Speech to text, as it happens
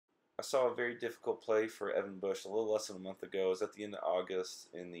I saw a very difficult play for Evan Bush a little less than a month ago. It was at the end of August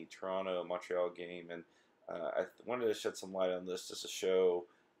in the Toronto-Montreal game, and I wanted to shed some light on this just to show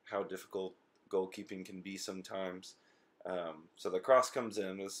how difficult goalkeeping can be sometimes. So the cross comes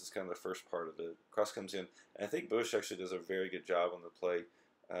in. This is kind of the first part of it. Cross comes in, and I think Bush actually does a very good job on the play.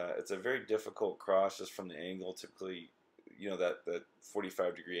 It's a very difficult cross just from the angle. Typically, that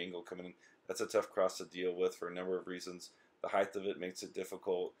 45-degree angle coming in. That's a tough cross to deal with for a number of reasons. The height of it makes it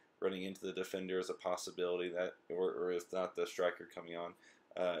difficult. Running into the defender is a possibility that, or if not, the striker coming on.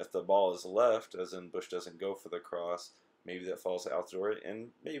 If the ball is left, as in Bush doesn't go for the cross, maybe that falls out the door, and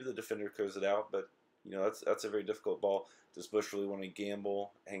maybe the defender clears it out. But that's a very difficult ball. Does Bush really want to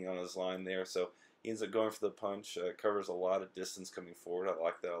gamble, hang on his line there? So he ends up going for the punch. Covers a lot of distance coming forward. I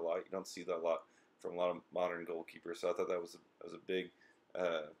like that a lot. You don't see that a lot from a lot of modern goalkeepers. So I thought that was a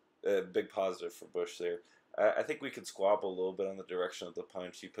big positive for Bush there. I think we could squabble a little bit on the direction of the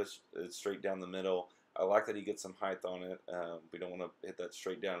punch. He pushed it straight down the middle. I like that he gets some height on it. We don't want to hit that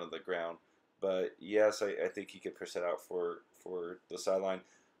straight down to the ground. But yes, I think he could push that out for the sideline.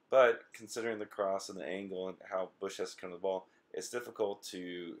 But considering the cross and the angle and how Bush has to come to the ball, it's difficult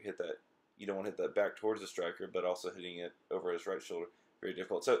to hit that. You don't want to hit that back towards the striker, but also hitting it over his right shoulder. Very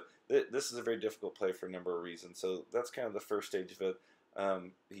difficult. So this is a very difficult play for a number of reasons. So that's kind of the first stage of it.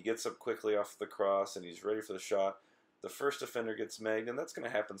 He gets up quickly off the cross and he's ready for the shot. The first defender gets megged, and that's going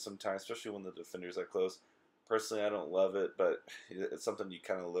to happen sometimes, especially when the defender's that close. Personally, I don't love it, but it's something you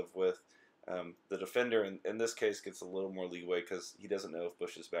kind of live with. The defender, in this case, gets a little more leeway because he doesn't know if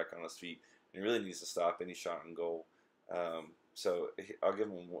Bush is back on his feet, and he really needs to stop any shot on goal. So I'll give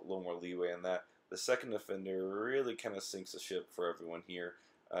him a little more leeway in that. The second defender really kind of sinks the ship for everyone here.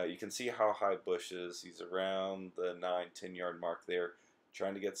 You can see how high Bush is. He's around the 9-10 yard mark there,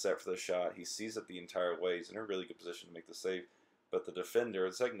 trying to get set for the shot. He sees it the entire way. He's in a really good position to make the save. But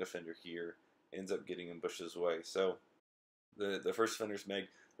the second defender here, ends up getting in Bush's way. So the first defender's Meg.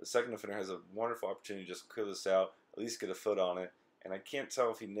 The second defender has a wonderful opportunity to just clear this out, at least get a foot on it. And I can't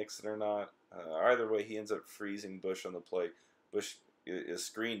tell if he nicks it or not. Either way, he ends up freezing Bush on the play. Bush is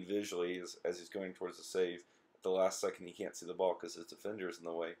screened visually as he's going towards the save. At the last second, he can't see the ball because his defender is in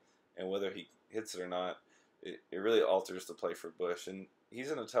the way. And whether he hits it or not, it really alters the play for Bush. And he's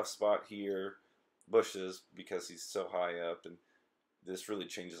in a tough spot here, Bush is, because he's so high up. And this really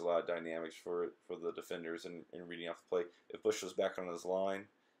changes a lot of dynamics for the defenders in reading off the play. If Bush was back on his line,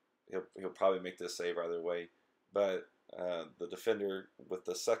 he'll probably make this save either way. But the defender with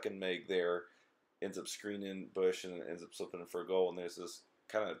the second meg there ends up screening Bush and ends up slipping in for a goal. And there's this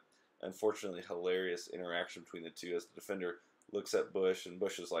kind of unfortunately hilarious interaction between the two as the defender looks at Bush and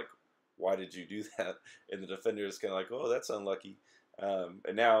Bush is like, "Why did you do that?" And the defender is kind of like, "Oh, that's unlucky."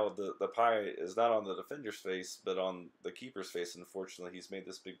 And now the pie is not on the defender's face, but on the keeper's face. Unfortunately, he's made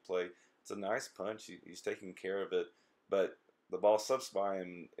this big play. It's a nice punch. He's taking care of it, but the ball slips by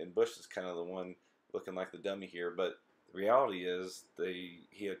him, and Bush is kind of the one looking like the dummy here. But the reality is,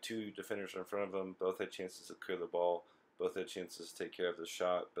 he had two defenders in front of him. Both had chances to clear the ball. Both had chances to take care of the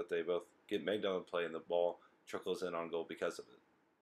shot, but they both get megged on the play, and the ball trickles in on goal because of it.